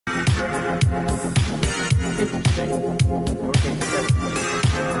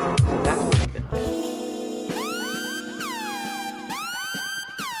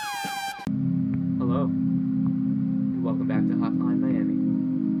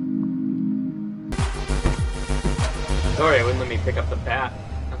Sorry, it wouldn't let me pick up the bat.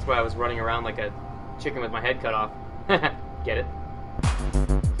 That's why I was running around like a chicken with my head cut off. Get it?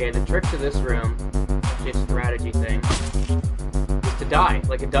 Okay, the trick to this room, actually a strategy thing, is to die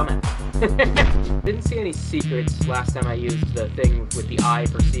like a dumbass. Didn't see any secrets last time I used the thing with the eye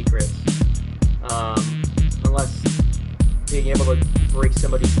for secrets. Unless being able to break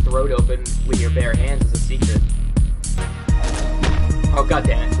somebody's throat open with your bare hands is a secret. Oh,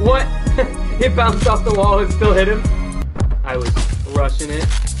 goddammit. What? It bounced off the wall and still hit him? I was rushing it.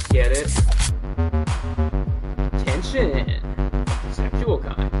 Get it? Tension. Sexual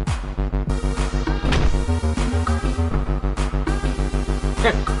kind.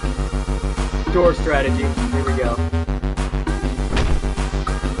 Door strategy. Here we go.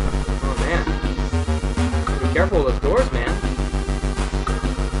 Oh, man. Be careful with those doors, man.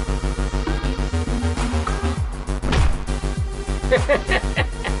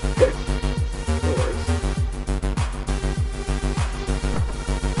 Doors.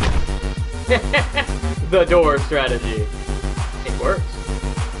 The door strategy. It works.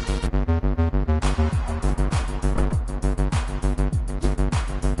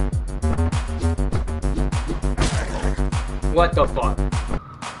 What the fuck?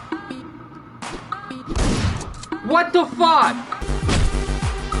 What the fuck?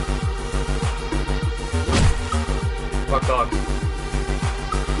 Fuck dogs.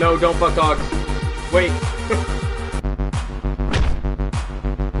 No, don't fuck dogs. Wait.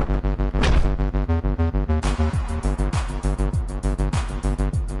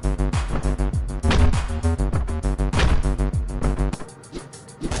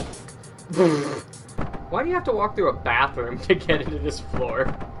 Why do you have to walk through a bathroom to get into this floor?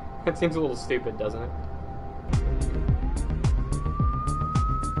 That seems a little stupid, doesn't it?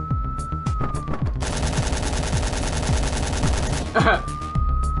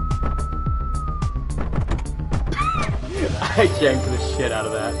 I janked the shit out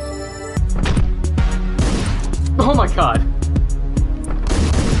of that. Oh my god.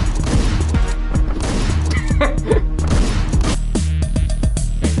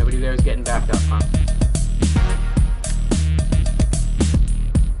 Okay, nobody there is getting backed up, huh?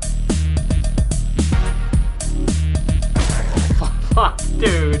 Fuck,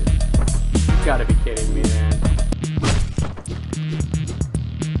 dude. You gotta be kidding me, man.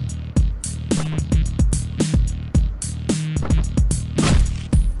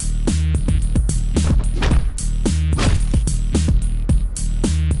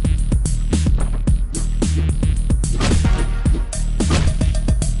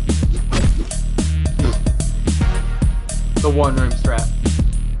 The one-room strap.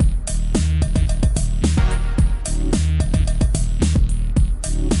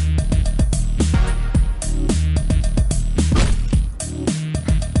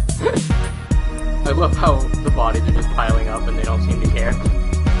 I love how the bodies are just piling up and they don't seem to care.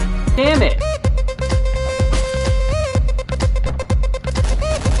 Damn it!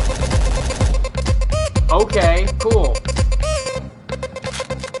 Okay, cool.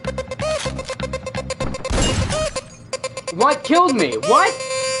 What killed me? What?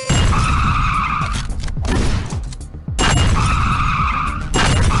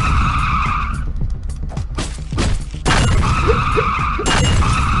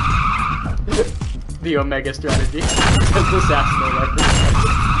 The Omega strategy. Just assassinate everything.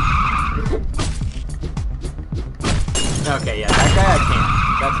 Okay, yeah, that guy I can't.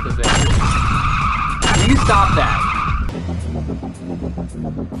 That's the thing. You stop that.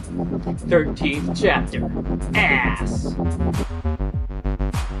 13th chapter. Ass.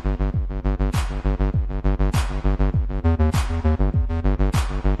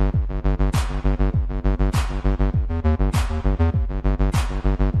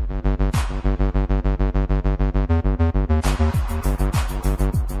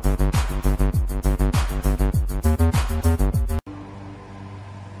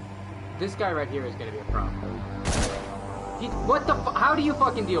 This guy right here is gonna be a problem. What the fu- How do you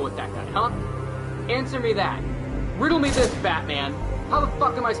fucking deal with that guy, huh? Answer me that. Riddle me this, Batman. How the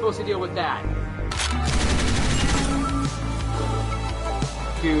fuck am I supposed to deal with that?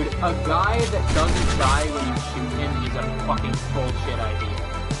 Dude, a guy that doesn't die when you shoot him is a fucking bullshit idea.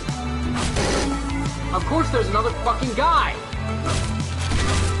 Of course there's another fucking guy!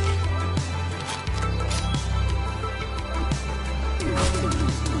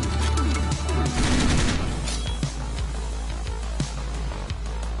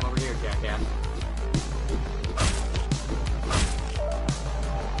 Over here, jackass.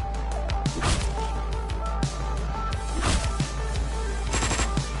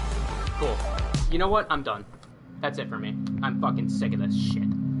 Cool. You know what? I'm done. That's it for me. I'm fucking sick of this shit.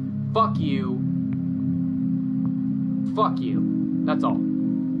 Fuck you. Fuck you. That's all.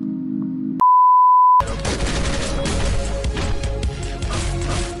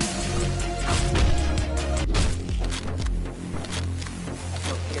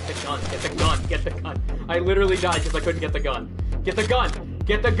 Get the gun, get the gun, get the gun. I literally died because I couldn't get the gun. Get the gun!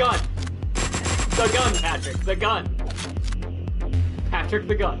 Get the gun! The gun, Patrick, the gun! Patrick,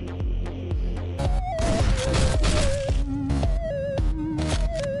 the gun.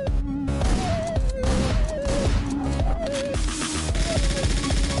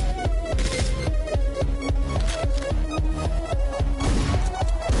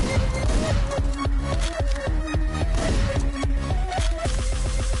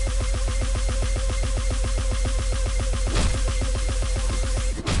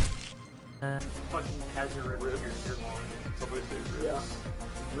 Fucking has your ribs. Somebody say ribs. Yeah.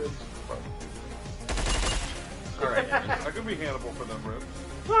 Ribs. Alright, I could be Hannibal for them ribs.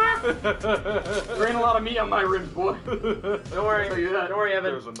 There ain't a lot of meat on my ribs, boy. Don't worry. Don't worry,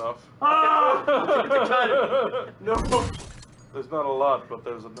 Evan. There's enough. Ah! No. There's not a lot, but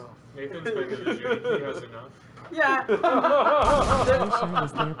there's enough. Nathan's making a joke. He has enough. Yeah.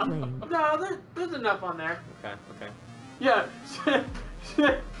 Was there playing? No, there's enough on there. Okay, okay. Yeah.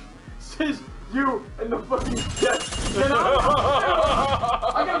 Says you and the fucking jet. And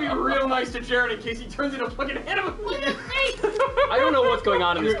I gotta be real nice to Jared in case he turns into fucking Hannibal. I don't know what's going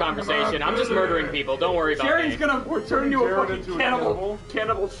on in this conversation. I'm just murdering people. Don't worry about Jared's me. gonna turn into a Jared fucking into a cannibal.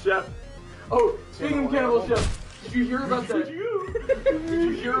 Cannibal chef. Oh, speaking of cannibal chef, did you hear about that? Did you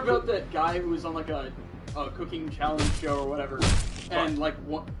hear about that guy who was on like a cooking challenge show or whatever? And like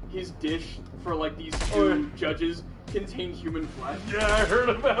his dish for like these two judges contained human flesh. Yeah, I heard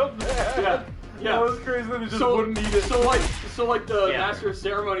about that. Yeah. That was crazy that he just wouldn't eat it. So like the master of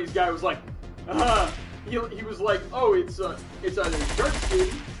ceremonies guy was like, he was like, oh, it's either shark skin,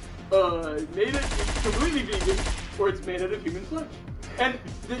 made it completely vegan, or it's made out of human flesh. And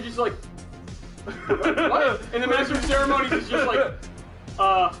they're just like, what? And the master of ceremonies is just like,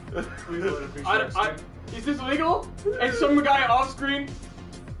 Please let it be shark skin. is this legal? And some guy off screen,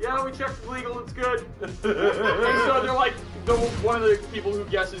 yeah, we checked it's legal, it's good. And so they're like, one of the people who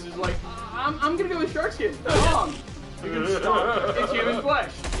guesses is like, I'm gonna go with shark skin. Wrong. You can stop. It's human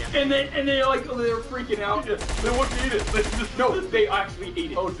flesh. Yeah. And they like they're freaking out. They wouldn't eat it. They just No, they actually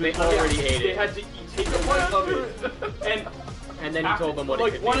ate it. Oh, They already ate They it. had to take a bite of it. And then you told them what it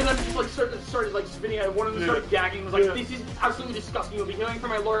like could one be. of them just like started like spitting at it. One of them started gagging. Was like, "This is absolutely disgusting. You'll be hearing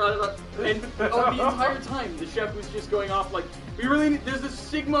from my lawyer." And the entire time, the chef was just going off like, "We really need, there's this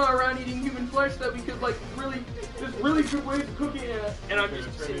stigma around eating human flesh that we could like really, there's really good ways of cooking it." And I'm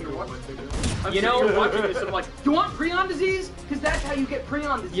just sitting here watching. I'm sitting here watching this. I'm like, "You want prion disease? Because that's how you get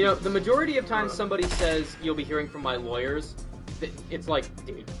prion disease." You know, the majority of times somebody says, you'll be hearing from my lawyers, it's like,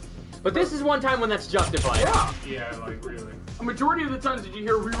 dude. But this is one time when that's justified. Yeah. Yeah, like really. A majority of the times, did you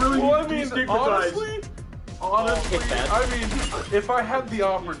hear? We really Well, I need to mean, destigmatize. honestly, It's bad. I mean, if I had the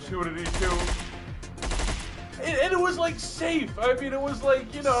opportunity to, and it was like safe. I mean, it was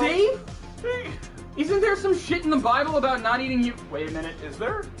like, you know, Safe? Isn't there some shit in the Bible about not eating you? Wait a minute. Is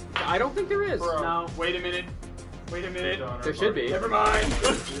there? I don't think there is. Bro. No. Wait a minute. Wait a minute. There should be. Never mind.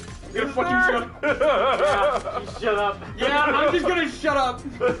 I'm gonna fucking shut up. Yeah, shut up. Yeah, I'm just gonna shut up.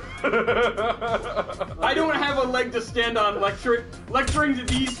 I don't have a leg to stand on lecturing to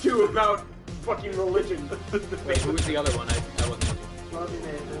these two about fucking religion. Wait, who was the other one? I wasn't looking. Love you,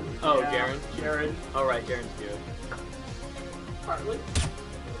 Nathan. Oh, Yeah, Jaren? Jaren. Oh, right, Jaren's good. Partly.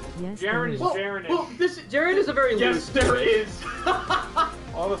 Yes, Jaren there is is. Jaren. Well, this Jaren is a very yes, loose there boy. is.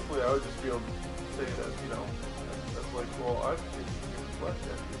 Honestly, I would just be able to say that, you know, that's like, well, I've seen human flesh.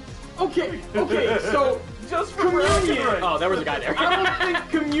 Okay, so Just for communion. bragging Oh, there was a guy there. I don't think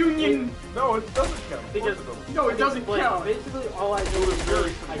communion. No, it doesn't count. Because- Of course it doesn't. No, it doesn't count. Basically, all I do is very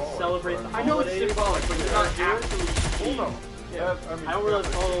I symbolic, celebrate but- the I know it's holidays. symbolic, but it's not actually. Hold on. Yeah. I mean, I don't really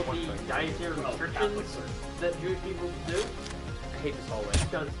that's follow one the thing. dietary restrictions that Jewish people do. I hate this hallway.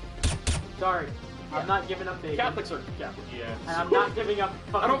 Because, sorry, I'm not giving up bacon. Catholics are Catholic. Yeah. And I'm not giving up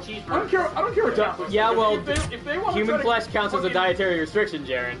I fucking don't cheeseburgers. I don't care what Catholics. Yeah, do. well, if they want Human flesh counts as a dietary restriction,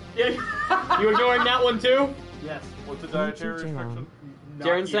 Jaren. Yeah. You ignoring that one too? Yes. What's the dietary Teaching restriction?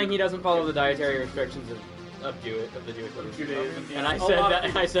 Jaren's saying he doesn't follow the dietary restrictions of the Jewish religion. Judaism. And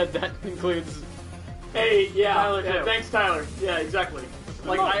I said that includes. Hey, yeah. Tyler, Yeah, too. thanks, Tyler. Yeah, exactly.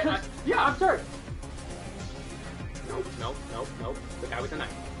 Like No, yeah, I'm sorry. Nope. The guy with the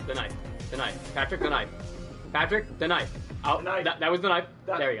knife. The knife. Patrick, the knife. Patrick, the knife. Oh, The knife. That was the knife.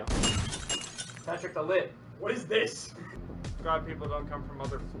 There you go. Patrick, the lid. What is this? God, people don't come from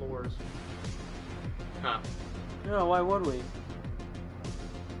other floors. Huh. No, why would we?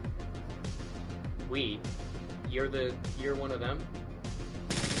 You're one of them?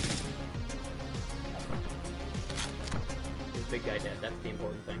 Is big guy dead? That's the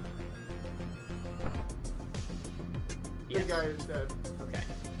important thing. Big guy is dead. Okay.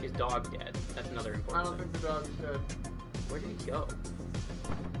 Is dog dead? That's another important I don't think the dog is dead. Where did he go?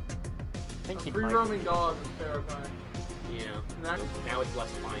 I think A he free might. roaming dog is terrifying. Yeah. Next. Now it's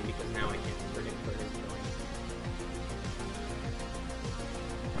less fine because now I can't predict where he's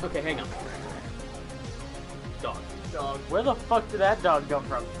going. Okay, hang on. Dog. Dog. Where the fuck did that dog come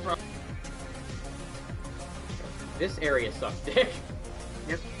from? This area sucks dick.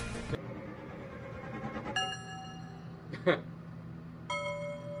 Yep.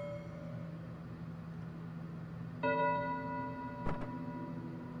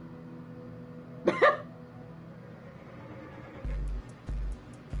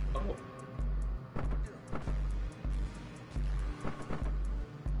 Oh.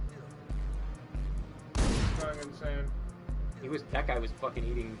 Going insane. That guy was fucking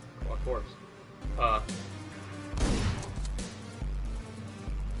eating a corpse.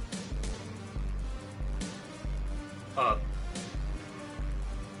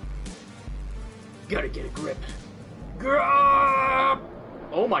 Gotta get a grip. Grab!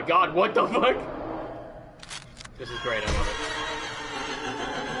 Oh my god, what the fuck? This is great, I love it.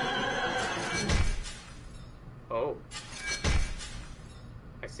 Oh.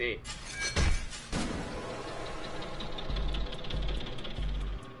 I see.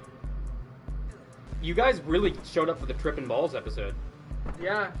 You guys really showed up for the Trippin' Balls episode.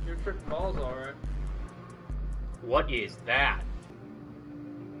 Yeah, you're tripping balls, alright. What is that?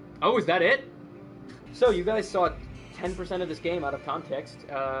 Oh, is that it? So, you guys saw 10% of this game out of context.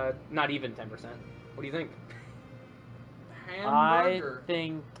 Not even 10%. What do you think? I Hamburger.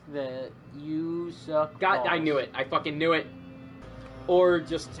 think that you suck. God, I balls. knew it. I fucking knew it. Or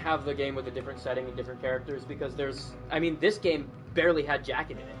just have the game with a different setting and different characters, because there's... I mean, this game barely had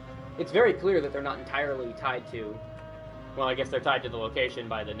Jacket in it. It's very clear that they're not entirely tied to... Well, I guess they're tied to the location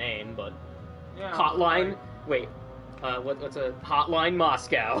by the name, but... Yeah, Hotline... Wait. What's a... Hotline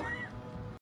Moscow.